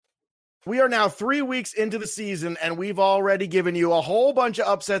We are now 3 weeks into the season, and we've already given you a whole bunch of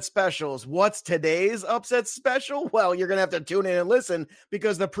upset specials. What's today's upset special? Well, you're going to have to tune in and listen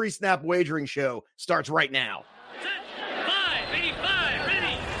because the pre-snap wagering show starts right now.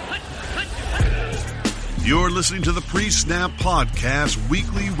 You're listening to the Pre-Snap Podcast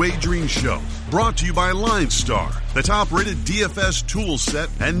Weekly Wagering Show, brought to you by Line Star, the top-rated DFS tool set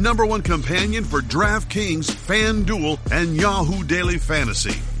and number one companion for DraftKings, FanDuel, and Yahoo Daily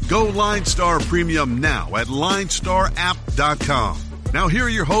Fantasy. Go Line Star Premium now at linestarapp.com. Now here are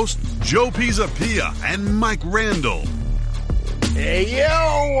your hosts, Joe Pisapia and Mike Randall. Hey,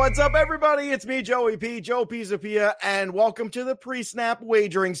 yo, what's up, everybody? It's me, Joey P, Joe Pisapia, and welcome to the Pre-Snap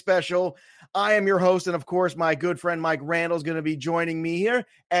Wagering Special. I am your host, and of course, my good friend Mike Randall is going to be joining me here,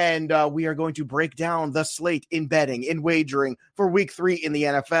 and we are going to break down the slate in betting, in wagering for Week 3 in the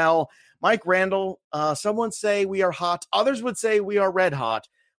NFL. Mike Randall, some would say we are hot, others would say we are red hot,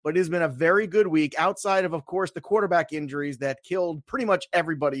 but it has been a very good week outside of course, the quarterback injuries that killed pretty much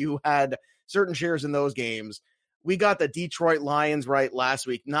everybody who had certain shares in those games. We got the Detroit Lions right last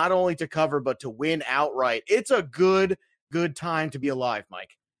week, not only to cover, but to win outright. It's a good time to be alive,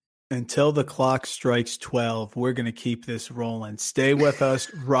 Mike. Until the clock strikes 12, we're going to keep this rolling. Stay with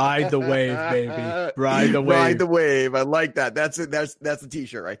us. Ride the wave, baby. Ride the wave. Ride the wave. I like that. That's it. That's the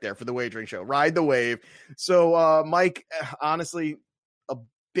t-shirt right there for the wagering show. Ride the wave. So, Mike, honestly, a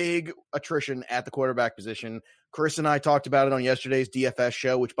big attrition at the quarterback position. Chris and I talked about it on yesterday's DFS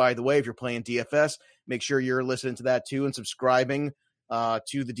show, which, by the way, if you're playing DFS, make sure you're listening to that too and subscribing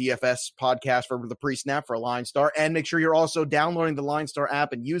to the DFS podcast for the pre-snap for Line Star. And make sure you're also downloading the Line Star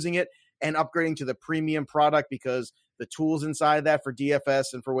app and using it and upgrading to the premium product because the tools inside that for DFS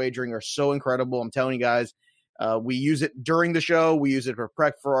and for wagering are so incredible. I'm telling you guys, we use it during the show. We use it for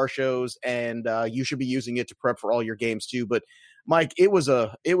prep for our shows, and you should be using it to prep for all your games too. But Mike, it was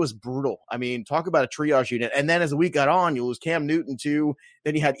brutal. I mean, talk about a triage unit. And then as the week got on, you lose Cam Newton too.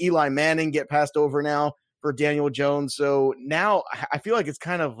 Then you had Eli Manning get passed over now for Daniel Jones. So now I feel like it's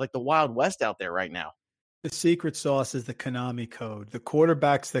kind of like the Wild West out there right now. The secret sauce is the Konami code. The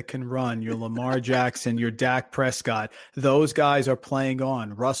quarterbacks that can run, your Lamar Jackson, your Dak Prescott, those guys are playing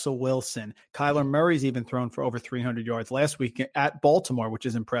on. Russell Wilson. Kyler Murray's even thrown for over 300 yards last week at Baltimore, which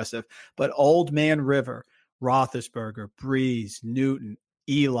is impressive. But Old Man River, Roethlisberger, Breeze, Newton,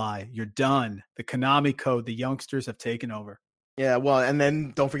 Eli, you're done. The Konami code, the youngsters have taken over. Yeah, well, and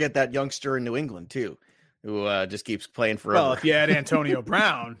then don't forget that youngster in New England too, who just keeps playing forever. Well, if you had Antonio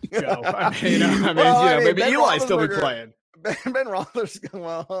Brown, Joe, maybe Eli's still be playing. Ben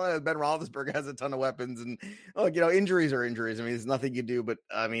Roethlisberger has a ton of weapons, and injuries are injuries. I mean, there's nothing you do, but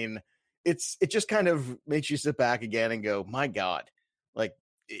I mean, it just kind of makes you sit back again and go, my God, like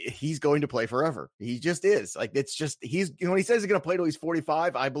he's going to play forever. He just is. Like it's just when he says he's going to play till he's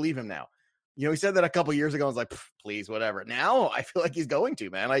 45, I believe him now. He said that a couple years ago. I was like, please, whatever. Now I feel like he's going to,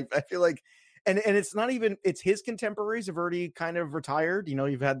 man. I feel like. And it's not even, it's his contemporaries have already kind of retired.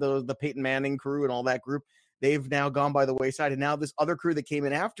 You've had the Peyton Manning crew and all that group. They've now gone by the wayside. And now this other crew that came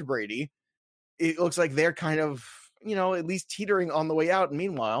in after Brady, it looks like they're kind of, at least teetering on the way out. And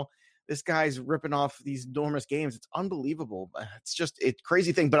meanwhile, this guy's ripping off these enormous games. It's unbelievable. It's a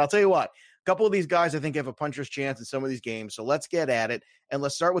crazy thing. But I'll tell you what, a couple of these guys, I think, have a puncher's chance in some of these games. So let's get at it. And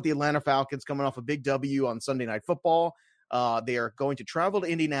let's start with the Atlanta Falcons coming off a big W on Sunday Night Football. They are going to travel to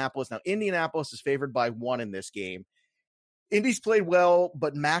Indianapolis. Now, Indianapolis is favored by 1 in this game. Indy's played well,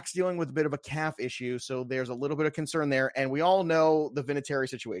 but Mac's dealing with a bit of a calf issue, so there's a little bit of concern there. And we all know the Vinatieri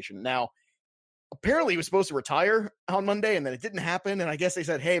situation. Now, apparently he was supposed to retire on Monday, and then it didn't happen. And I guess they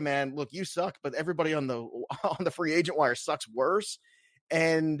said, hey, man, look, you suck, but everybody on the free agent wire sucks worse.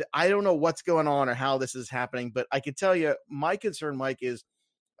 And I don't know what's going on or how this is happening, but I can tell you my concern, Mike, is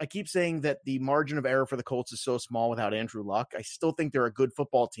I keep saying that the margin of error for the Colts is so small without Andrew Luck. I still think they're a good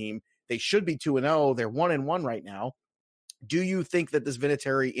football team. They should be 2-0. They're 1-1 right now. Do you think that this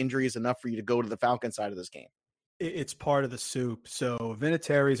Vinatieri injury is enough for you to go to the Falcon side of this game? It's part of the soup. So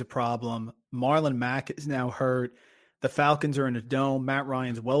Vinatieri is a problem. Marlon Mack is now hurt. The Falcons are in a dome. Matt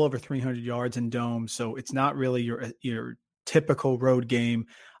Ryan's well over 300 yards in dome. So it's not really your typical road game.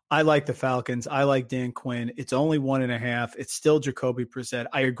 I like the Falcons. I like Dan Quinn. It's only 1.5. It's still Jacoby Brissett.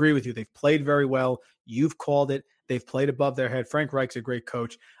 I agree with you. They've played very well. You've called it. They've played above their head. Frank Reich's a great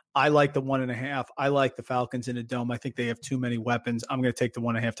coach. I like the 1.5. I like the Falcons in a dome. I think they have too many weapons. I'm going to take the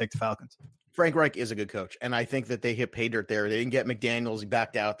 1.5, take the Falcons. Frank Reich is a good coach, and I think that they hit pay dirt there. They didn't get McDaniels. He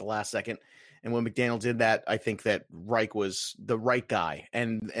backed out at the last second. And when McDaniels did that, I think that Reich was the right guy,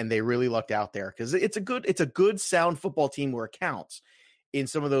 and they really lucked out there because it's a good, sound football team where it counts in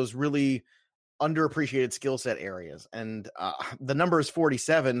some of those really underappreciated skill set areas. And the number is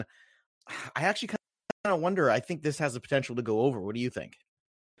 47. I actually kind of wonder. I think this has the potential to go over. What do you think?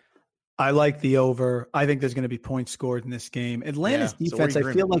 I like the over. I think there's going to be points scored in this game. Atlanta's Yeah. So what are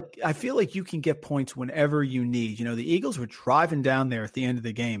defense, you dreaming? I feel like you can get points whenever you need. You know, the Eagles were driving down there at the end of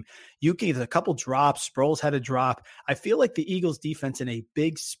the game. You can get a couple drops. Sproles had a drop. I feel like the Eagles defense in a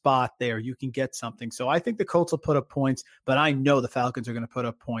big spot there, you can get something. So I think the Colts will put up points, but I know the Falcons are going to put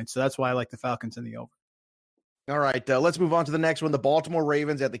up points. So that's why I like the Falcons in the over. All right, let's move on to the next one. The Baltimore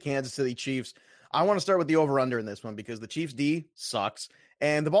Ravens at the Kansas City Chiefs. I want to start with the over-under in this one because the Chiefs' D sucks,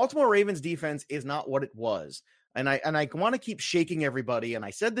 and the Baltimore Ravens' defense is not what it was. And I want to keep shaking everybody, and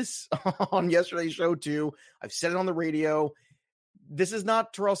I said this on yesterday's show too. I've said it on the radio. This is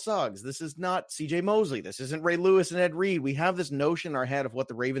not Terrell Suggs. This is not C.J. Mosley. This isn't Ray Lewis and Ed Reed. We have this notion in our head of what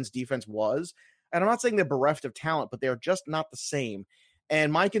the Ravens' defense was, and I'm not saying they're bereft of talent, but they're just not the same.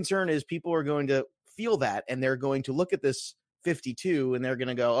 And my concern is people are going to feel that, and they're going to look at this 52 and they're going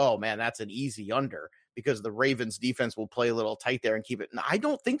to go, oh man, that's an easy under because the Ravens defense will play a little tight there and keep it. And I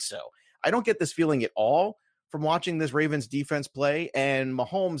don't think so. I don't get this feeling at all from watching this Ravens defense play. And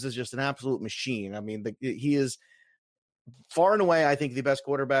Mahomes is just an absolute machine. I mean, he is far and away, I think, the best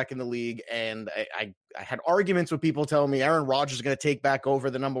quarterback in the league. And I had arguments with people telling me Aaron Rodgers is going to take back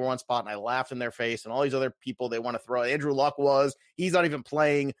over the number one spot. And I laughed in their face, and all these other people they want to throw. Andrew Luck he's not even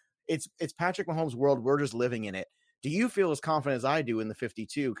playing. It's Patrick Mahomes' world. We're just living in it. Do you feel as confident as I do in the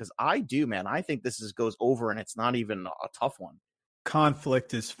 52? Because I do, man. I think this goes over, and it's not even a tough one.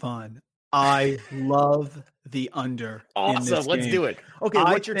 Conflict is fun. I love the under. Awesome. Let's do it. Okay,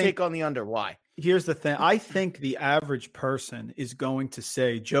 what's your take on the under? Why? Here's the thing. I think the average person is going to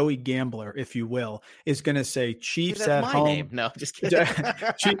say, Joey Gambler, if you will, is going to say Chiefs at home. Name. No, just kidding.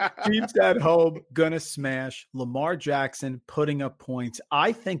 Chiefs at home, going to smash. Lamar Jackson putting up points.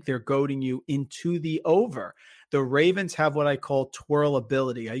 I think they're goading you into the over. The Ravens have what I call twirl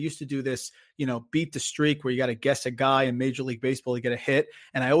ability. I used to do this, beat the streak where you got to guess a guy in Major League Baseball to get a hit.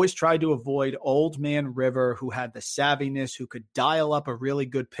 And I always tried to avoid Old Man River, who had the savviness, who could dial up a really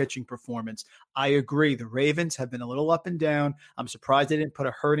good pitching performance. I agree. The Ravens have been a little up and down. I'm surprised they didn't put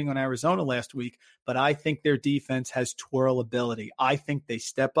a hurting on Arizona last week, but I think their defense has twirl ability. I think they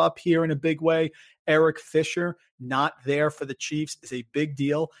step up here in a big way. Eric Fisher, not there for the Chiefs, is a big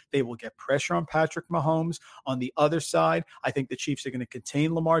deal. They will get pressure on Patrick Mahomes. On the other side, I think the Chiefs are going to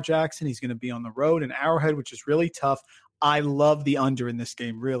contain Lamar Jackson. He's going to be on the road in Arrowhead, which is really tough. I love the under in this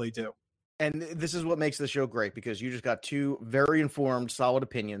game, really do. And this is what makes the show great, because you just got two very informed, solid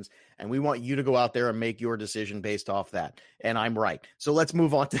opinions, and we want you to go out there and make your decision based off that. And I'm right. So let's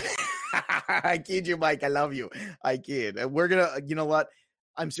move on to I kid you, Mike. I love you. I kid. And we're going to, you know what?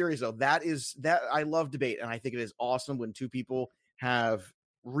 I'm serious though. That I love debate. And I think it is awesome when two people have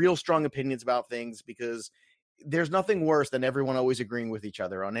real strong opinions about things, because there's nothing worse than everyone always agreeing with each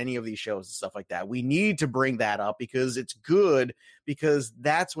other on any of these shows and stuff like that. We need to bring that up because it's good, because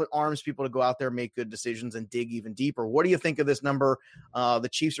that's what arms people to go out there, make good decisions, and dig even deeper. What do you think of this number? The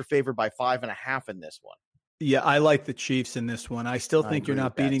Chiefs are favored by 5.5 in this one. Yeah, I like the Chiefs in this one. I still think you're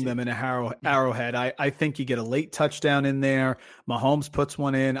not beating them in a Arrowhead. I think you get a late touchdown in there. Mahomes puts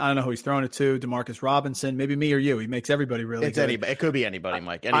one in. I don't know who he's throwing it to. Demarcus Robinson, maybe me or you. He makes everybody really good. Anybody. It could be anybody,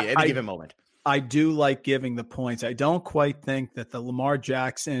 Mike. Any given moment. I do like giving the points. I don't quite think that the Lamar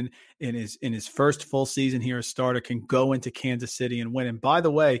Jackson in his first full season here as starter can go into Kansas City and win. And by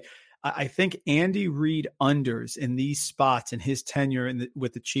the way, I think Andy Reid unders in these spots in his tenure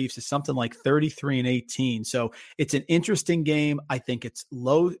with the Chiefs is something like 33-18. So it's an interesting game. I think it's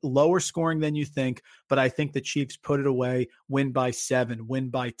lower scoring than you think, but I think the Chiefs put it away, win by 7, win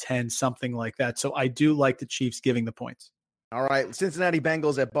by 10, something like that. So I do like the Chiefs giving the points. All right, Cincinnati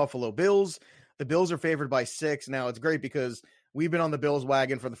Bengals at Buffalo Bills. The Bills are favored by 6. Now, it's great because we've been on the Bills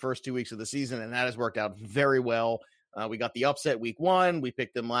wagon for the first 2 weeks of the season, and that has worked out very well. We got the upset week 1. We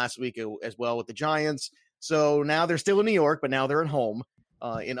picked them last week as well with the Giants. So now they're still in New York, but now they're at home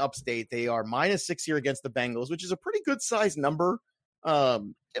in upstate. They are -6 here against the Bengals, which is a pretty good size number. I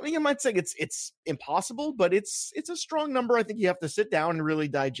mean, I might say it's impossible, but it's a strong number. I think you have to sit down and really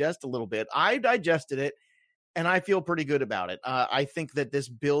digest a little bit. I digested it, and I feel pretty good about it. I think that this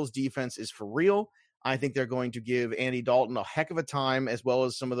Bills defense is for real. I think they're going to give Andy Dalton a heck of a time, as well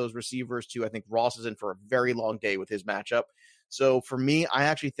as some of those receivers too. I think Ross is in for a very long day with his matchup. So for me, I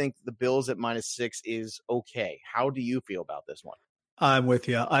actually think the Bills at -6 is okay. How do you feel about this one? I'm with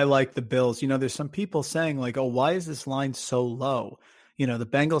you. I like the Bills. There's some people saying like, oh, why is this line so low? The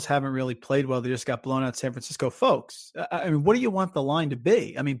Bengals haven't really played well. They just got blown out San Francisco. Folks, I mean, what do you want the line to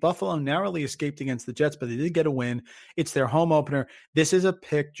be? I mean, Buffalo narrowly escaped against the Jets, but they did get a win. It's their home opener. This is a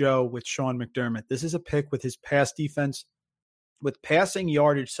pick, Joe, with Sean McDermott. This is a pick with his pass defense with passing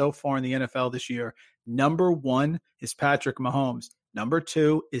yardage so far in the NFL this year, number 1 is Patrick Mahomes. Number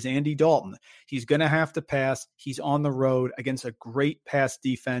 2 is Andy Dalton. He's going to have to pass. He's on the road against a great pass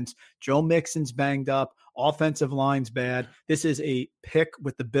defense. Joe Mixon's banged up. Offensive line's bad. This is a pick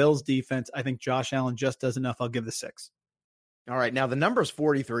with the Bills defense. I think Josh Allen just does enough. I'll give the 6. All right. Now the number's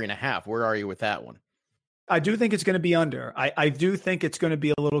 43.5. Where are you with that one? I do think it's going to be under. I do think it's going to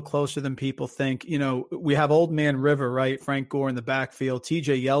be a little closer than people think. You know, we have old man River, right? Frank Gore in the backfield.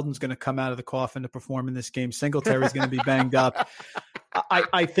 TJ Yeldon's going to come out of the coffin to perform in this game. Singletary's going to be banged up.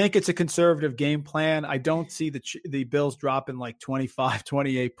 I think it's a conservative game plan. I don't see the Bills dropping like 25,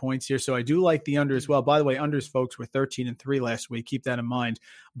 28 points here. So I do like the under as well. By the way, unders, folks, were 13-3 last week. Keep that in mind.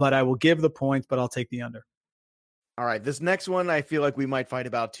 But I will give the points, but I'll take the under. All right. This next one I feel like we might fight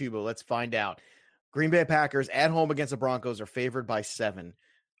about too, but let's find out. Green Bay Packers at home against the Broncos are favored by 7.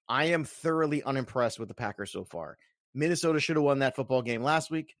 I am thoroughly unimpressed with the Packers so far. Minnesota should have won that football game last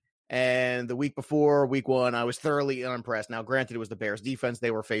week. And the week before, week 1, I was thoroughly unimpressed. Now, granted, it was the Bears defense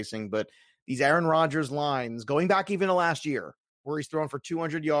they were facing, but these Aaron Rodgers lines, going back even to last year, where he's throwing for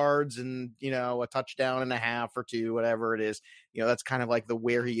 200 yards and, you know, a touchdown and a half or 2, whatever it is, you know, that's kind of like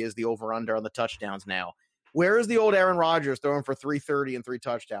where he is, the over-under on the touchdowns now. Where is the old Aaron Rodgers throwing for 330 and 3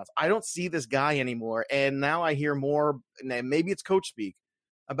 touchdowns? I don't see this guy anymore. And now I hear more, and maybe it's coach speak,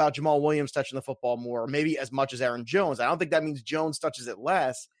 about Jamal Williams touching the football more, maybe as much as Aaron Jones. I don't think that means Jones touches it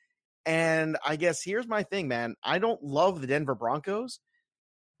less. And I guess here's my thing, man. I don't love the Denver Broncos,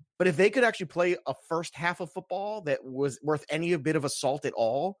 but if they could actually play a first half of football that was worth any bit of assault at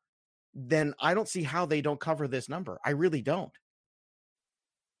all, then I don't see how they don't cover this number. I really don't.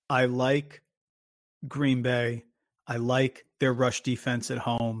 I like Green Bay. I like their rush defense at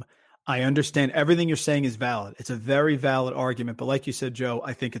home. I understand everything you're saying is valid. It's a very valid argument, but like you said, Joe,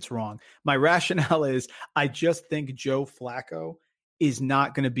 I think it's wrong. My rationale is I just think Joe Flacco is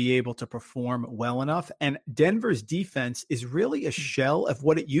not going to be able to perform well enough. And Denver's defense is really a shell of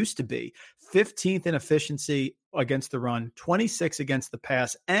what it used to be. 15th in efficiency against the run, 26 against the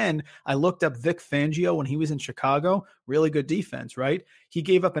pass. And I looked up Vic Fangio when he was in Chicago, really good defense, right? He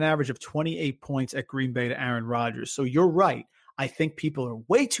gave up an average of 28 points at Green Bay to Aaron Rodgers. So you're right. I think people are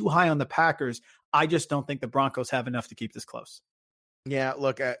way too high on the Packers. I just don't think the Broncos have enough to keep this close. Yeah,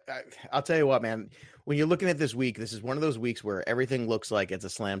 look, I'll tell you what, man. When you're looking at this week, this is one of those weeks where everything looks like it's a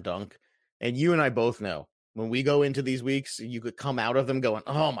slam dunk. And you and I both know when we go into these weeks, you could come out of them going,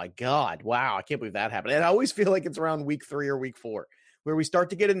 oh my God, wow, I can't believe that happened. And I always feel like it's around week 3 or week 4 where we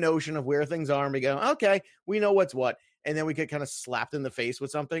start to get a notion of where things are and we go, okay, we know what's what. And then we get kind of slapped in the face with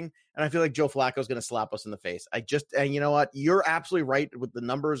something. And I feel like Joe Flacco is going to slap us in the face. And you know what? You're absolutely right with the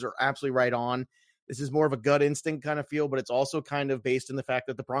numbers are absolutely right on. This is more of a gut instinct kind of feel, but it's also kind of based in the fact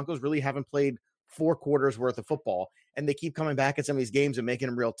that the Broncos really haven't played 4 quarters worth of football, and they keep coming back at some of these games and making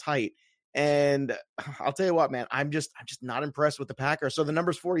them real tight. And I'll tell you what, man, I'm just not impressed with the Packers. So the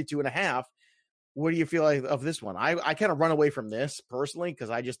number's 42.5. What do you feel like of this one? I kind of run away from this personally because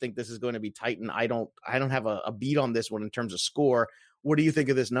I just think this is going to be tight, and I don't have a beat on this one in terms of score. What do you think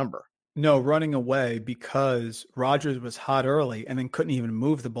of this number? No, running away because Rodgers was hot early and then couldn't even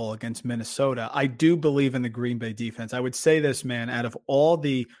move the ball against Minnesota. I do believe in the Green Bay defense. I would say this, man, out of all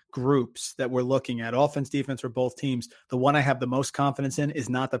the groups that we're looking at, offense, defense for both teams, the one I have the most confidence in is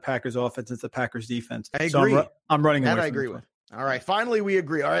not the Packers offense, it's the Packers defense. I agree. So I'm running away. That I agree with. All right. Finally, we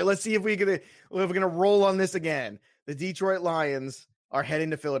agree. All right. Let's see if we're going to roll on this again. The Detroit Lions are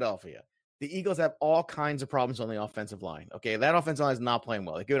heading to Philadelphia. The Eagles have all kinds of problems on the offensive line. Okay, that offensive line is not playing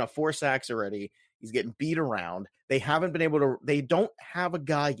well. They've given up 4 sacks already. He's getting beat around. They don't have a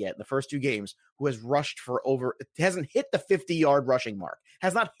guy yet in the first 2 games who has rushed for hasn't hit the 50-yard rushing mark,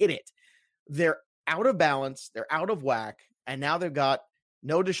 has not hit it. They're out of balance. They're out of whack. And now they've got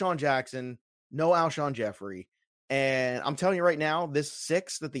no Deshaun Jackson, no Alshon Jeffrey. And I'm telling you right now, this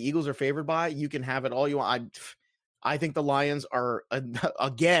 6 that the Eagles are favored by, you can have it all you want. I think the Lions are,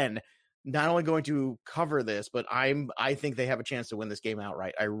 again, not only going to cover this, but I think they have a chance to win this game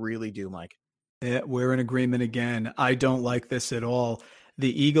outright. I really do, Mike. Yeah, we're in agreement again. I don't like this at all.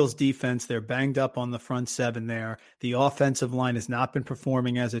 The Eagles defense, they're banged up on the front 7 there. The offensive line has not been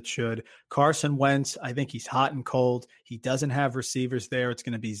performing as it should. Carson Wentz, I think he's hot and cold. He doesn't have receivers there. It's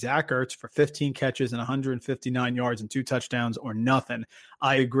going to be Zach Ertz for 15 catches and 159 yards and 2 touchdowns or nothing.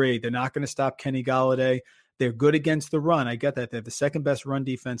 I agree. They're not going to stop Kenny Golladay. They're good against the run. I get that. They have the second best run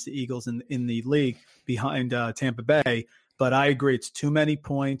defense, the Eagles, in the league behind Tampa Bay. But I agree. It's too many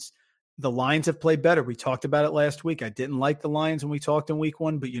points. The Lions have played better. We talked about it last week. I didn't like the Lions when we talked in week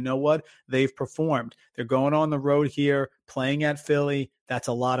 1, but you know what? They've performed. They're going on the road here, playing at Philly. That's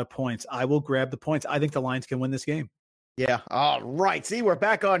a lot of points. I will grab the points. I think the Lions can win this game. Yeah. All right. See, we're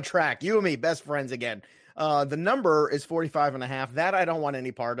back on track. You and me, best friends again. The number is 45.5. That I don't want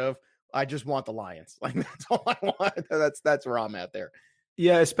any part of. I just want the Lions. Like that's all I want. That's where I'm at there.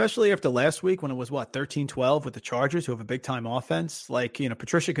 Yeah, especially after last week when it was 13-12 with the Chargers, who have a big time offense. Like,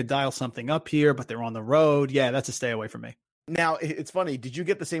 Patricia could dial something up here, but they're on the road. Yeah, that's a stay away from me. Now, it's funny. Did you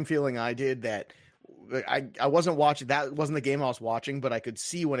get the same feeling I did that I wasn't watching? That wasn't the game I was watching, but I could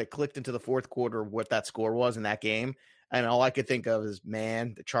see when it clicked into the fourth quarter what that score was in that game. And all I could think of is,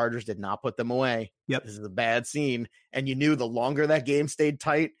 man, the Chargers did not put them away. Yep. This is a bad scene. And you knew the longer that game stayed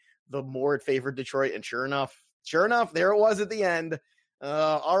tight, the more it favored Detroit. And sure enough, there it was at the end.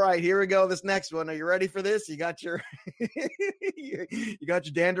 All right, here we go. This next one. Are you ready for this? You got your you got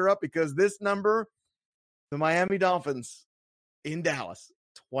your dander up, because this number, the Miami Dolphins in Dallas,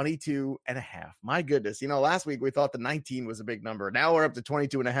 22.5. My goodness. Last week we thought the 19 was a big number. Now we're up to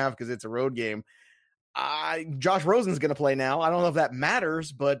 22.5 because it's a road game. Josh Rosen's going to play now. I don't know if that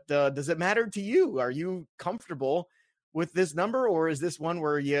matters, but does it matter to you? Are you comfortable with this number, or is this one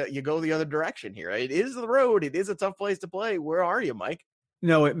where you go the other direction here? It is the road. It is a tough place to play. Where are you, Mike?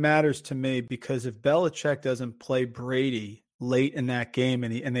 No, it matters to me, because if Belichick doesn't play Brady late in that game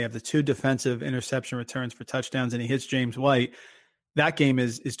and they have the 2 defensive interception returns for touchdowns and he hits James White, that game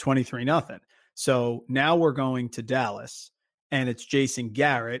is 23-0. So now we're going to Dallas, and it's Jason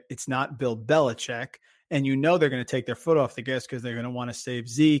Garrett. It's not Bill Belichick. And they're going to take their foot off the gas because they're going to want to save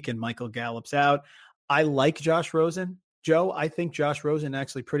Zeke, and Michael Gallup's out. I like Josh Rosen. Joe, I think Josh Rosen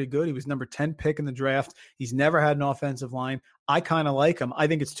actually pretty good. He was number 10 pick in the draft. He's never had an offensive line. I kind of like him. I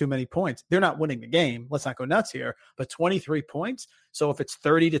think it's too many points. They're not winning the game. Let's not go nuts here. But 23 points. So if it's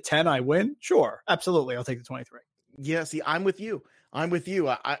 30-10, I win. Sure. Absolutely. I'll take the 23. Yeah. See, I'm with you.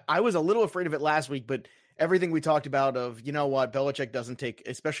 I was a little afraid of it last week, but everything we talked about of, what, Belichick doesn't take,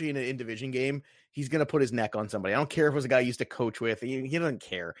 especially in an in-division game, he's going to put his neck on somebody. I don't care if it was a guy he used to coach with. He doesn't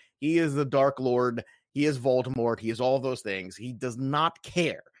care. He is the Dark Lord. He is Voldemort. He is all those things. He does not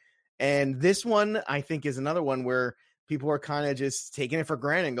care. And this one, I think, is another one where people are kind of just taking it for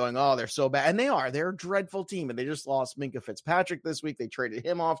granted and going, oh, they're so bad. And they are. They're a dreadful team. And they just lost Minkah Fitzpatrick this week. They traded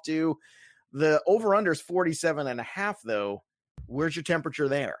him off too. The over-under is 47.5, though. Where's your temperature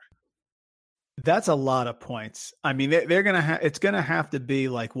there? That's a lot of points. I mean, they're going to have, it's going to have to be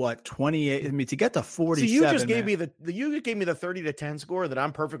like 28. I mean, to get to 47. So you just gave me you gave me the 30-10 score that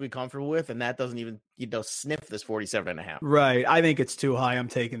I'm perfectly comfortable with. And that doesn't even, sniff this 47.5. Right. I think it's too high. I'm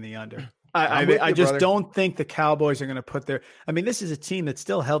taking the under. I just don't think the Cowboys are going to put their, I mean, this is a team that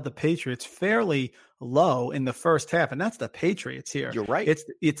still held the Patriots fairly low in the first half. And that's the Patriots here. You're right.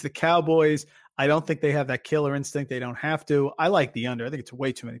 It's the Cowboys. I don't think they have that killer instinct. They don't have to. I like the under. I think it's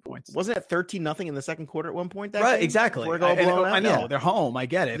way too many points. Wasn't it 13-0 in the second quarter at one point? Right, game? Exactly. I know. They're home. I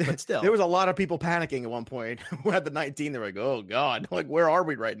get it, but still. There was a lot of people panicking at one point who had the 19. They were like, oh, God, like, where are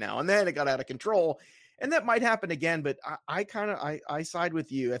we right now? And then it got out of control. And that might happen again, but I side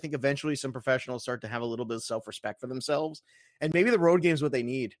with you. I think eventually some professionals start to have a little bit of self-respect for themselves. And maybe the road game is what they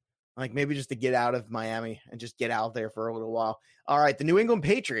need. Like maybe just to get out of Miami and just get out there for a little while. All right, the New England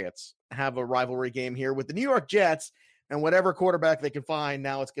Patriots have a rivalry game here with the New York Jets, and whatever quarterback they can find,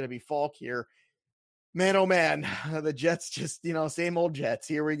 now it's going to be Falk here. Man, oh man, the Jets just, same old Jets.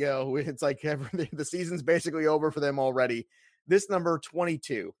 Here we go. It's like the season's basically over for them already. This number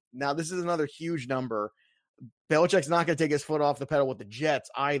 22. Now, this is another huge number. Belichick's not going to take his foot off the pedal with the Jets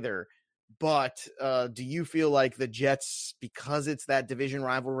either. But do you feel like the Jets, because it's that division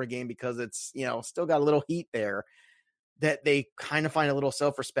rivalry game, because it's, still got a little heat there, that they kind of find a little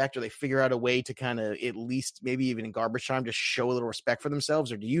self-respect, or they figure out a way to kind of at least maybe even in garbage time just show a little respect for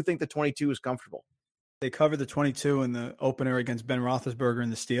themselves? Or do you think the 22 is comfortable? They covered the 22 in the opener against Ben Roethlisberger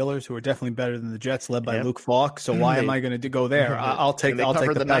and the Steelers, who are definitely better than the Jets, led by Luke Falk. So why am I going to go there? I'll take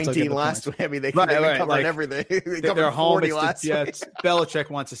the 19 last week. I mean, they covered everything. They're home. It's the Jets. Belichick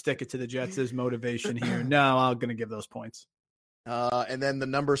wants to stick it to the Jets. There's motivation here. No, I'm going to give those points. And then the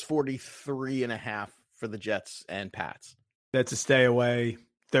number's 43.5 for the Jets and Pats. That's a stay away.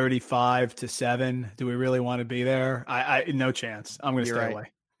 35-7. Do we really want to be there? I no chance. I'm going to stay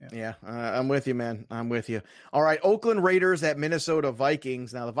away. Yeah, I'm with you, man. I'm with you. All right, Oakland Raiders at Minnesota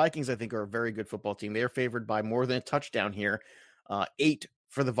Vikings. Now, the Vikings, I think, are a very good football team. They are favored by more than a touchdown here. 8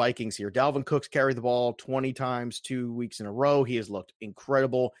 for the Vikings here. Dalvin Cook's carried the ball 20 times 2 weeks in a row. He has looked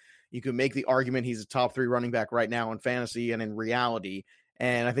incredible. You can make the argument he's a top 3 running back right now in fantasy and in reality.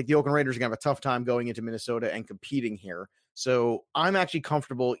 And I think the Oakland Raiders are going to have a tough time going into Minnesota and competing here. So I'm actually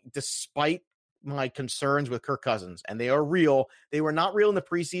comfortable despite my concerns with Kirk Cousins, and they are real. They were not real in the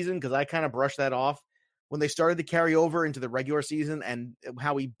preseason because I kind of brushed that off. when they started to carry over into the regular season and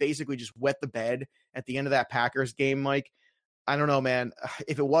how he basically just wet the bed at the end of that Packers game, Mike, I don't know, man.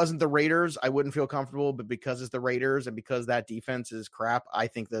 If it wasn't the Raiders, I wouldn't feel comfortable, but because it's the Raiders and because that defense is crap, I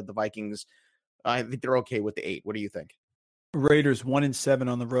think that the Vikings, I think they're okay with the 8. What do you think? Raiders 1-7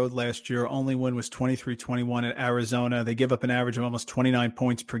 on the road last year. Only win was 23-21 at Arizona. They give up an average of almost 29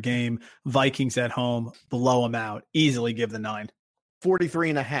 points per game. Vikings at home, blow them out. Easily give the 9.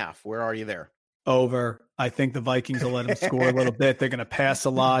 43.5. Where are you there? Over. I think the Vikings will let them score a little bit. They're going to pass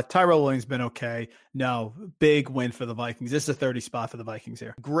a lot. Tyrell Williams been okay. No, big win for the Vikings. This is a 30 spot for the Vikings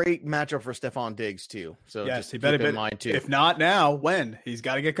here. Great matchup for Stephon Diggs too. So yes, just he better keep in mind too. If not now, when? He's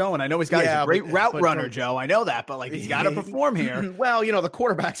got to get going. I know he's got he's a great route runner, Joe. I know that, but like he's got to perform here. Well, the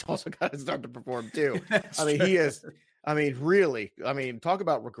quarterback's also got to start to perform too. He is. Really. Talk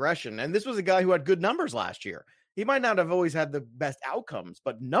about regression. And this was a guy who had good numbers last year. He might not have always had the best outcomes,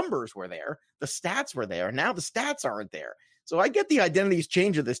 but numbers were there. The stats were there. Now the stats aren't there. So I get the identity's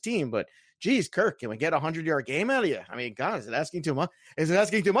change of this team, but geez, Kirk, can we get a 100-yard game out of you? God, is it asking too much? Is it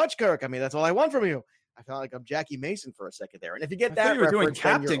asking too much, Kirk? That's all I want from you. I felt like I'm Jackie Mason for a second there. And if you get that, you were doing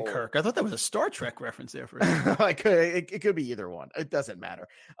Captain Kirk. I thought that was a Star Trek reference there for it could be either one. It doesn't matter.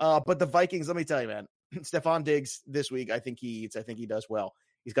 But the Vikings, let me tell you, man, Stephon Diggs this week, I think he eats. I think he does well.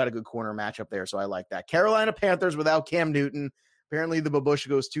 He's got a good corner matchup there, so I like that. Carolina Panthers without Cam Newton. Apparently the babush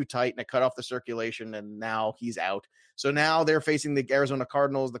goes too tight and it cut off the circulation, and now he's out. So now they're facing the Arizona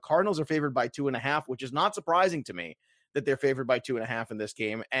Cardinals. The Cardinals are favored by 2.5, which is not surprising to me that they're favored by 2.5 in this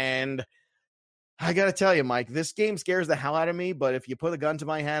game. And I got to tell you, Mike, this game scares the hell out of me, but if you put a gun to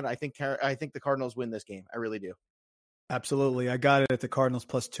my head, I think the Cardinals win this game. I really do. Absolutely. I got it at the Cardinals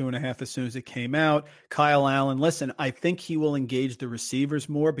plus 2.5 as soon as it came out. Kyle Allen, listen, I think he will engage the receivers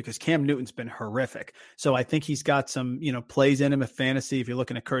more because Cam Newton's been horrific. So I think he's got some, plays in him of fantasy. If you're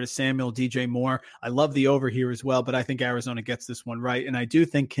looking at Curtis Samuel, DJ Moore, I love the over here as well, but I think Arizona gets this one right. And I do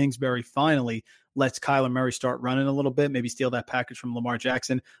think Kingsbury finally lets Kyler Murray start running a little bit, maybe steal that package from Lamar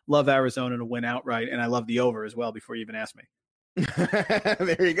Jackson. Love Arizona to win outright. And I love the over as well before you even ask me.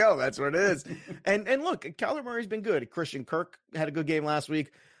 There you go. That's what it is. And look, Kyler Murray's been good. Christian Kirk had a good game last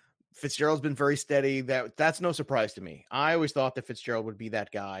week. Fitzgerald's been very steady. That's no surprise to me. I always thought that Fitzgerald would be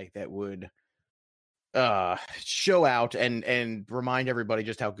that guy that would show out and remind everybody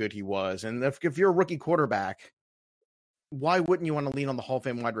just how good he was. And if you're a rookie quarterback, why wouldn't you want to lean on the Hall of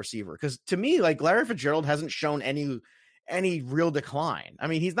Fame wide receiver? Because to me, like Larry Fitzgerald hasn't shown any real decline.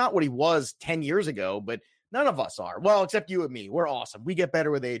 He's not what he was 10 years ago, but none of us are. Well, except you and me. We're awesome. We get better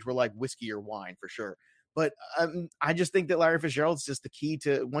with age. We're like whiskey or wine for sure. But I just think that Larry Fitzgerald's just the key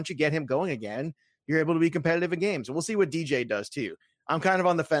to, once you get him going again, you're able to be competitive in games. And we'll see what DJ does too. I'm kind of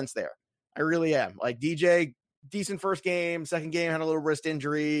on the fence there. I really am. Like DJ, decent first game, second game had a little wrist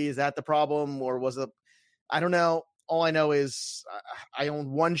injury. Is that the problem? Or was it? I don't know. All I know is I owned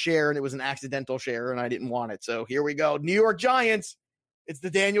one share and it was an accidental share and I didn't want it. So here we go. New York Giants. It's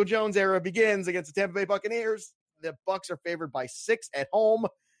the Daniel Jones era begins against the Tampa Bay Buccaneers. The Bucs are favored by 6 at home.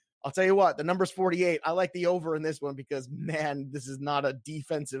 I'll tell you what, the number's 48. I like the over in this one because, man, this is not a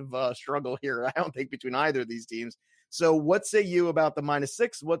defensive struggle here, I don't think, between either of these teams. So what say you about the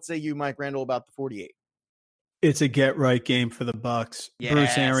 -6? What say you, Mike Randall, about the 48? It's a get-right game for the Bucs. Yes.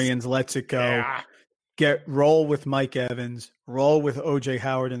 Bruce Arians lets it go. Yeah. Roll with Mike Evans. Roll with O.J.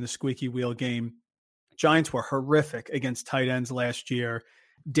 Howard in the squeaky wheel game. Giants were horrific against tight ends last year.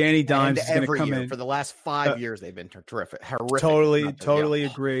 Danny Dimes is going to come in. For the last 5 years, they've been terrific. Horrific. Totally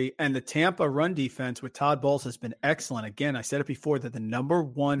agree. And the Tampa run defense with Todd Bowles has been excellent. Again, I said it before, that the number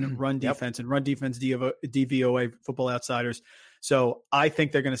one run defense and run defense DVOA Football Outsiders. So I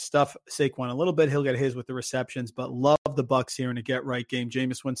think they're going to stuff Saquon a little bit. He'll get his with the receptions, but love the Bucs here in a get-right game.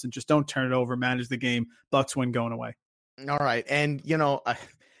 Jameis Winston, just don't turn it over, manage the game. Bucs win going away. All right. And,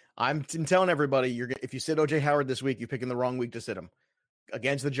 I'm telling everybody, if you sit O.J. Howard this week, you're picking the wrong week to sit him.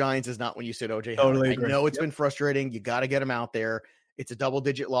 Against the Giants is not when you sit O.J. Howard. Totally agree. I know it's been frustrating. You got to get him out there. It's a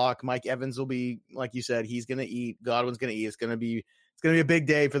double-digit lock. Mike Evans will be, like you said, he's going to eat. Godwin's going to eat. It's going to be a big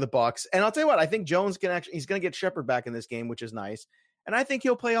day for the Bucs. And I'll tell you what, I think Jones he's going to get Shepard back in this game, which is nice. And I think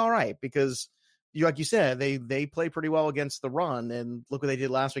he'll play all right because, like you said, they play pretty well against the run. And look what they did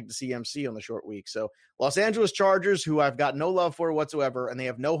last week to CMC on the short week. So Los Angeles Chargers, who I've got no love for whatsoever, and they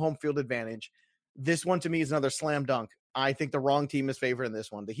have no home field advantage. This one to me is another slam dunk. I think the wrong team is favored in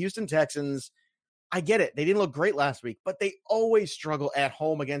this one. The Houston Texans, I get it. They didn't look great last week, but they always struggle at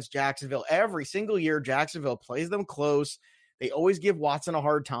home against Jacksonville. Every single year, Jacksonville plays them close. They always give Watson a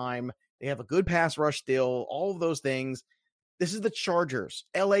hard time. They have a good pass rush still, all of those things. This is the Chargers.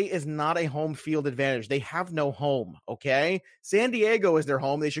 LA is not a home field advantage. They have no home, okay? San Diego is their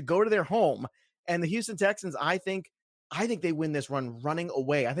home. They should go to their home And the Houston Texans, I think they win this run running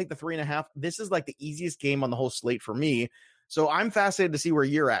away. I think the 3.5, this is like the easiest game on the whole slate for me. So I'm fascinated to see where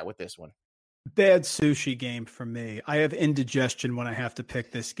you're at with this one. Bad sushi game for me. I have indigestion when I have to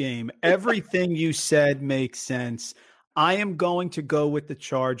pick this game. Everything you said makes sense. I am going to go with the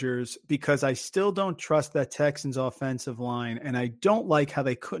Chargers because I still don't trust that Texans offensive line, and I don't like how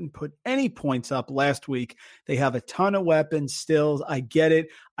they couldn't put any points up last week. They have a ton of weapons still. I get it.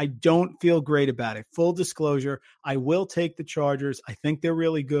 I don't feel great about it. Full disclosure, I will take the Chargers. I think they're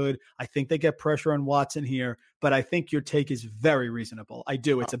really good. I think they get pressure on Watson here, but I think your take is very reasonable. I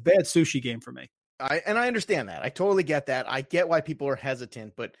do. It's a bad sushi game for me. I understand that. I totally get that. I get why people are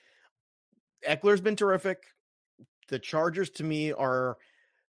hesitant, but Eckler's been terrific. The Chargers, to me, are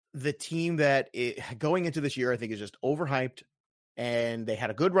the team that going into this year, I think is just overhyped, and they had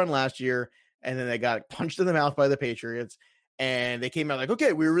a good run last year, and then they got punched in the mouth by the Patriots, and they came out like,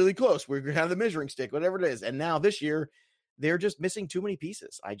 okay, we were really close. We're going to have the measuring stick, whatever it is. And now this year, they're just missing too many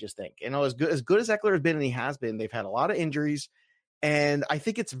pieces, I just think. And as good as Eckler has been, and he has been, they've had a lot of injuries, and I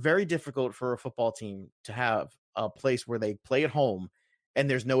think it's very difficult for a football team to have a place where they play at home and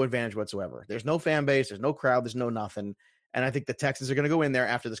there's no advantage whatsoever. There's no fan base. There's no crowd. There's no nothing. And I think the Texans are going to go in there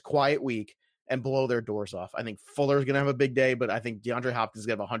after this quiet week and blow their doors off. I think Fuller's going to have a big day, but I think DeAndre Hopkins is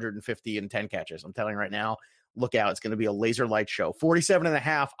going to have 150 and 10 catches. I'm telling you right now, look out. It's going to be a laser light show.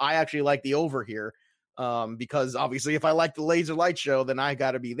 47.5. I actually like the over here because obviously if I like the laser light show, then I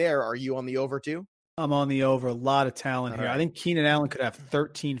got to be there. Are you on the over too? I'm on the over. A lot of talent here. Right. I think Keenan Allen could have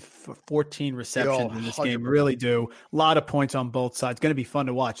 13, 14 receptions in this game. Really do. A lot of points on both sides. Going to be fun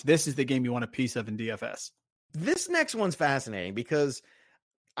to watch. This is the game you want a piece of in DFS. This next one's fascinating because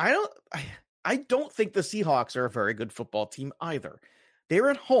I don't think the Seahawks are a very good football team either. They're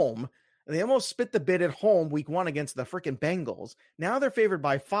at home. And they almost spit the bit at home week 1 against the freaking Bengals. Now they're favored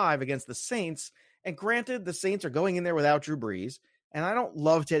by 5 against the Saints. And granted, the Saints are going in there without Drew Brees. And I don't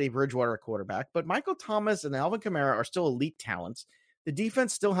love Teddy Bridgewater at quarterback, but Michael Thomas and Alvin Kamara are still elite talents. The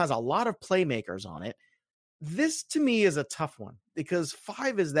defense still has a lot of playmakers on it. This to me is a tough one because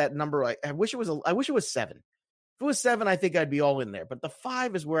 5 is that number. I wish it was 7. If it was 7, I think I'd be all in there. But the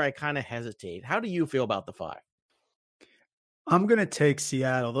 5 is where I kind of hesitate. How do you feel about the 5? I'm going to take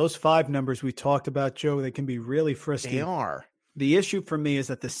Seattle. Those 5 numbers we talked about, Joe, they can be really frisky. They are. The issue for me is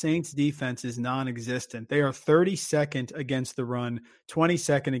that the Saints defense is non-existent. They are 32nd against the run,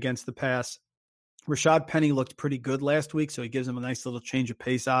 22nd against the pass. Rashad Penny looked pretty good last week, so he gives them a nice little change of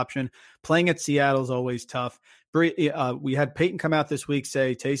pace option. Playing at Seattle is always tough. We had Peyton come out this week,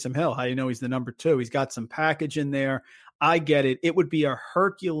 say, Taysom Hill, how do you know he's the number 2? He's got some package in there. I get it. It would be a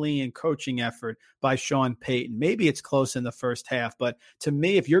Herculean coaching effort by Sean Payton. Maybe it's close in the first half, but to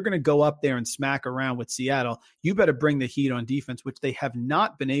me, if you're going to go up there and smack around with Seattle, you better bring the heat on defense, which they have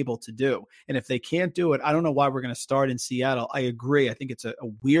not been able to do. And if they can't do it, I don't know why we're going to start in Seattle. I agree. I think it's a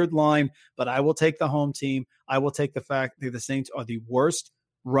weird line, but I will take the home team. I will take the fact that the Saints are the worst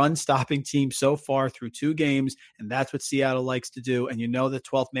run-stopping team so far through 2 games, and that's what Seattle likes to do. And you know the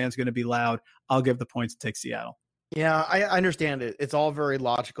 12th man's going to be loud. I'll give the points to take Seattle. Yeah, I understand it. It's all very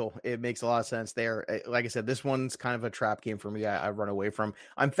logical. It makes a lot of sense there. Like I said, this one's kind of a trap game for me. I run away from.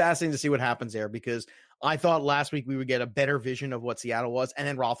 I'm fascinated to see what happens there because I thought last week we would get a better vision of what Seattle was, and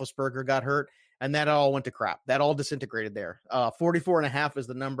then Roethlisberger got hurt, and that all went to crap. That all disintegrated there. 44.5 is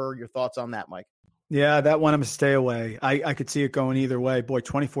the number. Your thoughts on that, Mike? Yeah, that one I'm going to stay away. I could see it going either way. Boy,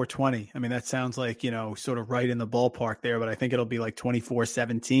 24-20. I mean, that sounds like, sort of right in the ballpark there, but I think it'll be like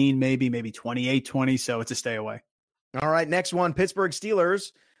 24-17, maybe 28-20. So it's a stay away. All right, next one, Pittsburgh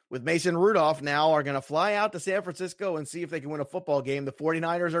Steelers with Mason Rudolph now are going to fly out to San Francisco and see if they can win a football game. The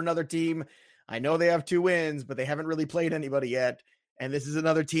 49ers are another team. I know they have 2 wins, but they haven't really played anybody yet. And this is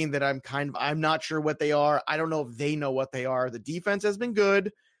another team that I'm not sure what they are. I don't know if they know what they are. The defense has been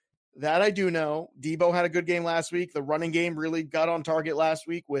good. That I do know. Debo had a good game last week. The running game really got on target last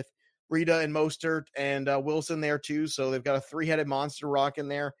week with Rita and Mostert and Wilson there too. So they've got a 3-headed monster rocking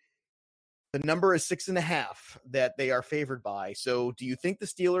there. The number is 6.5 that they are favored by. So do you think the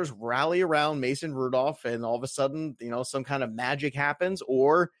Steelers rally around Mason Rudolph and all of a sudden, some kind of magic happens?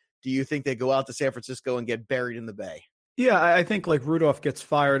 Or do you think they go out to San Francisco and get buried in the Bay? Yeah, I think like Rudolph gets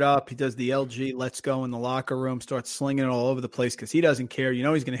fired up. He does the LG let's go in the locker room, starts slinging it all over the place because he doesn't care. He's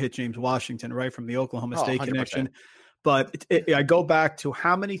going to hit James Washington right from the Oklahoma State 100%. Connection. But I go back to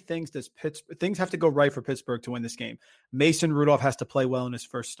how many things things have to go right for Pittsburgh to win this game. Mason Rudolph has to play well in his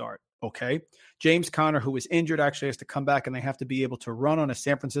first start. Okay. James Conner, who was injured, actually has to come back, and they have to be able to run on a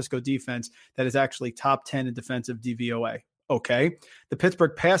San Francisco defense that is actually top 10 in defensive DVOA. Okay. The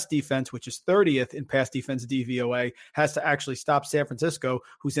Pittsburgh pass defense, which is 30th in pass defense DVOA, has to actually stop San Francisco,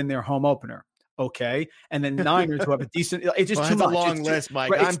 who's in their home opener. Okay. And then Niners who have a decent, it's just too That's much. a long list,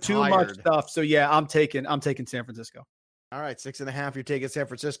 Mike. Right, I'm it's too much tired. stuff. So yeah, I'm taking San Francisco. All right, 6.5. You're taking San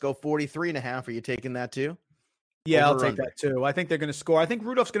Francisco. 43.5. Are you taking that too? Yeah, Over I'll or take under? that too. I think they're going to score. I think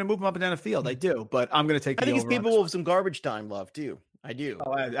Rudolph's going to move them up and down the field. I do, but I'm going to take I the think he's over on capable this of some garbage time love too. I do.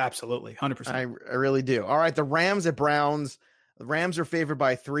 one. Oh, absolutely. 100%. I really do. All right, the Rams at Browns. The Rams are favored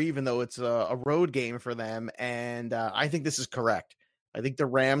by 3, even though it's a road game for them. And I think this is correct. I think the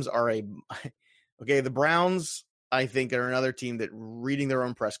Rams are okay. The Browns, I think, are another team that reading their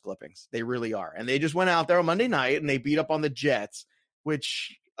own press clippings. They really are. And they just went out there on Monday night and they beat up on the Jets,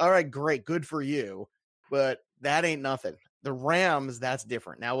 which, all right, great. Good for you. But that ain't nothing. The Rams, that's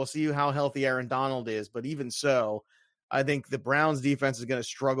different. Now we'll see how healthy Aaron Donald is. But even so, I think the Browns defense is going to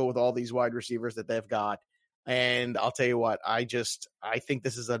struggle with all these wide receivers that they've got. And I'll tell you what, I think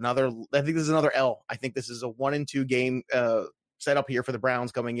this is another L. I think this is a 1-2 game set up here for the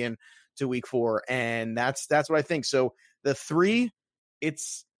Browns coming in to week 4. And that's what I think. So the 3,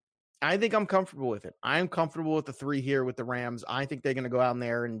 I think I'm comfortable with it. I'm comfortable with the 3 here with the Rams. I think they're going to go out in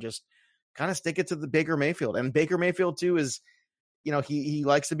there and just kind of stick it to the Baker Mayfield. And Baker Mayfield too is, he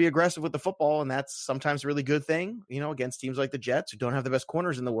likes to be aggressive with the football, and that's sometimes a really good thing, against teams like the Jets who don't have the best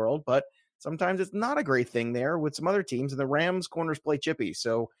corners in the world, but sometimes it's not a great thing there with some other teams, and the Rams corners play chippy.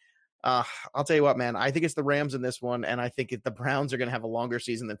 So I'll tell you what, man, I think it's the Rams in this one, and I think the Browns are going to have a longer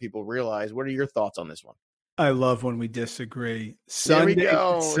season than people realize. What are your thoughts on this one? I love when we disagree. Sunday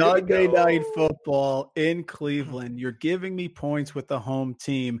Night football in Cleveland. You're giving me points with the home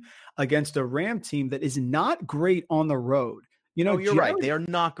team against a Ram team that is not great on the road. You're right. They are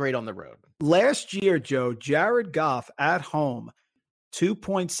not great on the road. Last year, Joe, Jared Goff at home,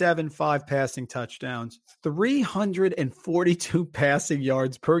 2.75 passing touchdowns, 342 passing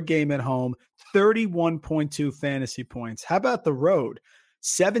yards per game at home, 31.2 fantasy points. How about the road?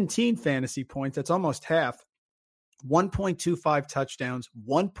 17 fantasy points. That's almost half. 1.25 touchdowns,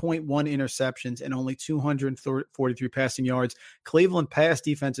 1.1 interceptions, and only 243 passing yards. Cleveland pass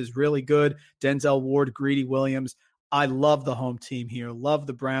defense is really good. Denzel Ward, Greedy Williams. I love the home team here. Love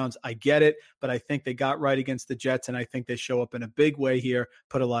the Browns. I get it, but I think they got right against the Jets, and I think they show up in a big way here,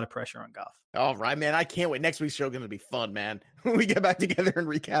 put a lot of pressure on Goff. All right, man. I can't wait. Next week's show is going to be fun, man. When we get back together and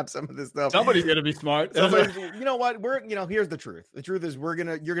recap some of this stuff. Somebody's going to be smart. You know what? Here's the truth. The truth is you're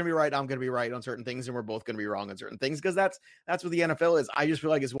going to be right. I'm going to be right on certain things, and we're both going to be wrong on certain things, because that's what the NFL is. I just feel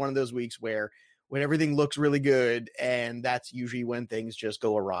like it's one of those weeks where when everything looks really good, and that's usually when things just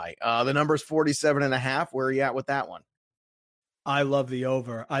go awry. The number's 47.5. Where are you at with that one? I love the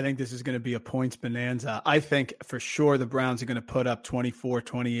over. I think this is going to be a points bonanza. I think for sure the Browns are going to put up 24,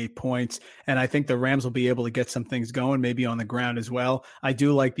 28 points, and I think the Rams will be able to get some things going, maybe on the ground as well. I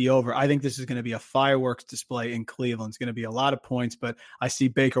do like the over. I think this is going to be a fireworks display in Cleveland. It's going to be a lot of points, but I see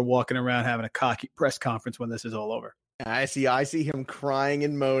Baker walking around having a cocky press conference when this is all over. I see him crying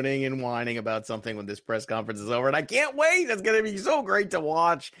and moaning and whining about something when this press conference is over, and I can't wait. It's going to be so great to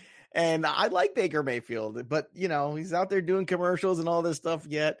watch. And I like Baker Mayfield, but, he's out there doing commercials and all this stuff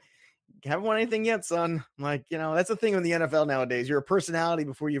yet. Haven't won anything yet, son. Like, that's the thing with the NFL nowadays. You're a personality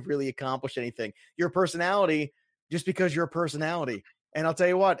before you've really accomplished anything. You're a personality just because you're a personality. And I'll tell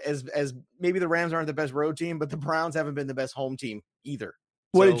you what, as maybe the Rams aren't the best road team, but the Browns haven't been the best home team either.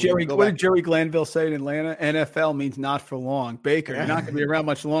 What did Jerry Glanville say in Atlanta? NFL means not for long. Baker, you're not going to be around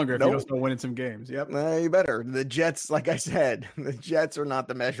much longer if you don't start winning some games. Yep. You better. The Jets, like I said, the Jets are not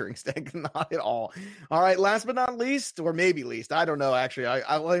the measuring stick. Not at all. All right. Last but not least, or maybe least, I don't know. Actually,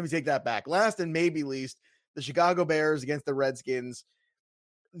 I let me take that back. Last and maybe least, the Chicago Bears against the Redskins.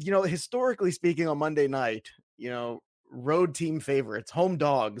 Historically speaking, on Monday night, road team favorites, home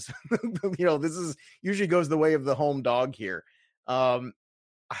dogs. This is usually goes the way of the home dog here.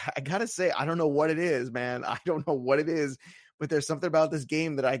 I gotta say, I don't know what it is, man. I don't know what it is, but there's something about this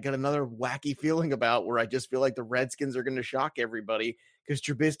game that I got another wacky feeling about, where I just feel like the Redskins are going to shock everybody because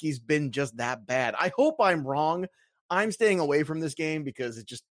Trubisky's been just that bad. I hope I'm wrong. I'm staying away from this game because it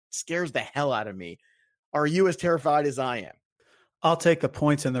just scares the hell out of me. Are you as terrified as I am? I'll take the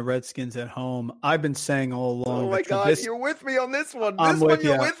points in the Redskins at home. I've been saying all along. Oh my God, you're with me on this one. You're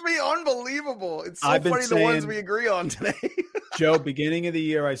with me. Unbelievable. It's so funny the ones we agree on today. Joe, beginning of the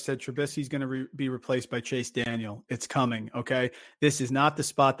year, I said Trubisky's going to be replaced by Chase Daniel. It's coming, okay? This is not the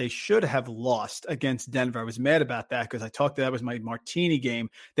spot they should have lost against Denver. I was mad about that because I talked that was my martini game.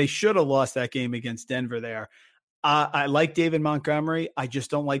 They should have lost that game against Denver there. I like David Montgomery. I just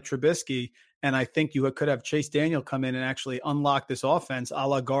don't like Trubisky. And I think you could have Chase Daniel come in and actually unlock this offense, a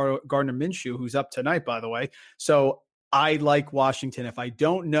la Gardner Minshew, who's up tonight, by the way. So I like Washington. If I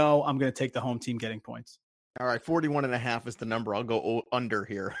don't know, I'm going to take the home team getting points. All right, 41.5 is the number. I'll go under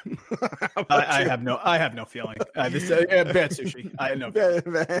here. I have no feeling. Bad sushi. I have no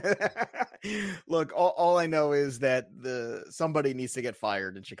feeling. Look, all I know is that somebody needs to get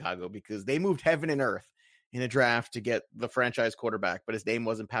fired in Chicago because they moved heaven and earth in a draft to get the franchise quarterback, but his name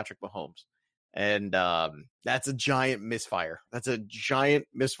wasn't Patrick Mahomes. And that's a giant misfire. That's a giant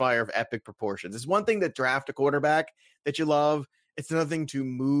misfire of epic proportions. It's one thing to draft a quarterback that you love. It's another thing to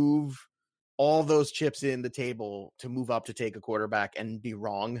move all those chips in the table to move up to take a quarterback and be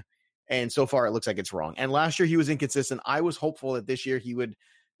wrong. And so far it looks like it's wrong. And last year he was inconsistent. I was hopeful that this year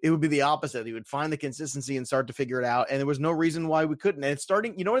it would be the opposite. He would find the consistency and start to figure it out. And there was no reason why we couldn't. And it's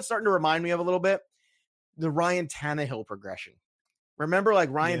starting to remind me of a little bit? The Ryan Tannehill progression. Remember,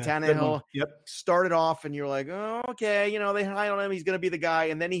 like Ryan Tannehill started off and you're like, oh, okay, they high on him. He's going to be the guy.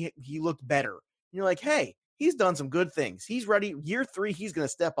 And then he looked better. And you're like, hey, he's done some good things. He's ready. Year 3, he's going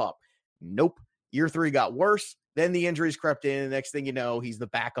to step up. Nope. Year 3 got worse. Then the injuries crept in. And next thing you know, he's the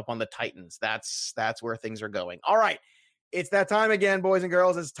backup on the Titans. That's where things are going. All right. It's that time again, boys and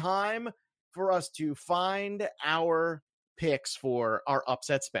girls. It's time for us to find our picks for our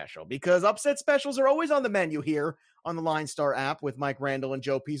upset special, because upset specials are always on the menu here on the Line Star app with Mike Randall and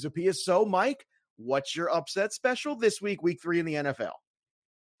Joe Pisapia. So, Mike, what's your upset special this week, week 3 in the NFL?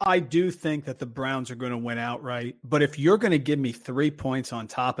 I do think that the Browns are going to win outright, but if you're going to give me 3 points on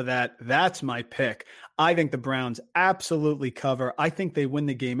top of that, that's my pick. I think the Browns absolutely cover. I think they win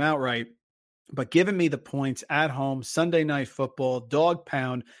the game outright, but giving me the points at home, Sunday Night Football, dog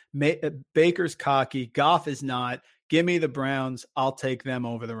pound, Baker's cocky, Goff is not. Give me the Browns. I'll take them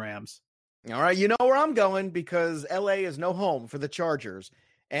over the Rams. All right, you know where I'm going, because LA is no home for the Chargers.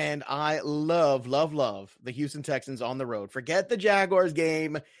 And I love the Houston Texans on the road. Forget the Jaguars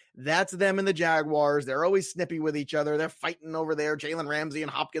game. That's them and the Jaguars. They're always snippy with each other. They're fighting over there. Jalen Ramsey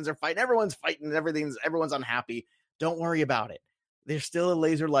and Hopkins are fighting. Everyone's fighting. Everyone's unhappy. Don't worry about it. They're still a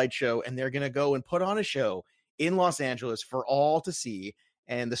laser light show, and they're going to go and put on a show in Los Angeles for all to see.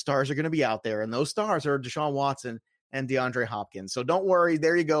 And the stars are going to be out there. And those stars are Deshaun Watson and DeAndre Hopkins. So don't worry.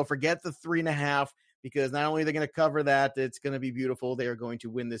 There you go. Forget the 3.5. Because not only are they going to cover that, it's going to be beautiful. They are going to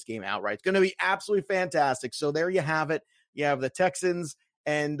win this game outright. It's going to be absolutely fantastic. So there you have it. You have the Texans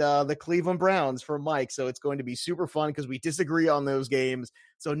and the Cleveland Browns for Mike. So it's going to be super fun because we disagree on those games.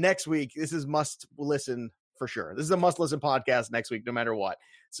 So next week, this is must listen for sure. This is a must listen podcast next week, no matter what.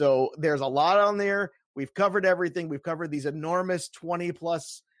 So there's a lot on there. We've covered everything. We've covered these enormous 20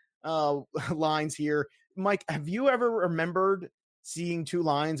 plus lines here. Mike, have you ever remembered seeing 2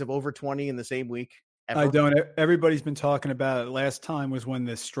 lines of over 20 in the same week? Ever? I don't. Everybody's been talking about it. Last time was when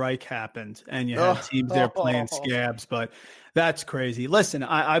the strike happened and you had teams there playing scabs, but that's crazy. Listen,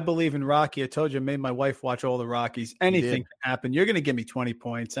 I believe in Rocky. I told you, I made my wife watch all the Rockies. Anything can happen. You're going to give me 20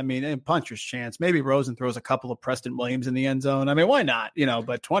 points. I mean, and puncher's chance. Maybe Rosen throws a couple of Preston Williams in the end zone. I mean, why not?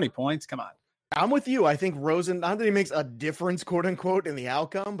 But 20 points, come on. I'm with you. I think Rosen, not that he makes a difference, quote unquote, in the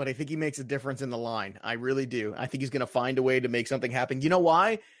outcome, but I think he makes a difference in the line. I really do. I think he's going to find a way to make something happen. You know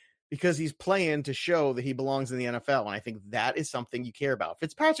why? Because he's playing to show that he belongs in the NFL. And I think that is something you care about.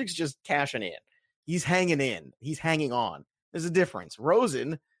 Fitzpatrick's just cashing in. He's hanging in. He's hanging on. There's a difference.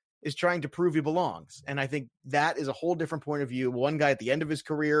 Rosen is trying to prove he belongs. And I think that is a whole different point of view. One guy at the end of his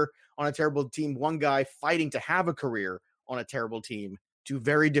career on a terrible team, one guy fighting to have a career on a terrible team. 2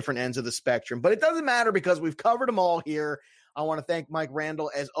 very different ends of the spectrum. But it doesn't matter because we've covered them all here. I want to thank Mike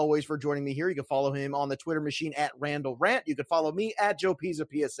Randall, as always, for joining me here. You can follow him on the Twitter machine at Randall Rant. You can follow me at Joe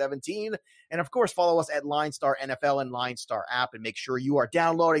Pisapia17. And, of course, follow us at Line Star NFL and Line Star app. And make sure you are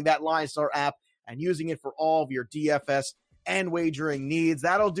downloading that Line Star app and using it for all of your DFS and wagering needs.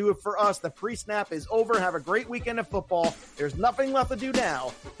 That'll do it for us. The pre-snap is over. Have a great weekend of football. There's nothing left to do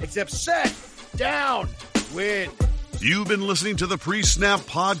now except set, down, win. You've been listening to the Pre-Snap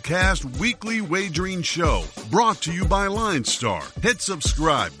Podcast Weekly Wagering Show, brought to you by Line Star. Hit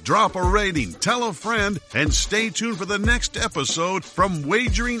subscribe, drop a rating, tell a friend, and stay tuned for the next episode from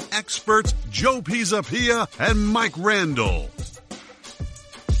wagering experts Joe Pisapia and Mike Randall.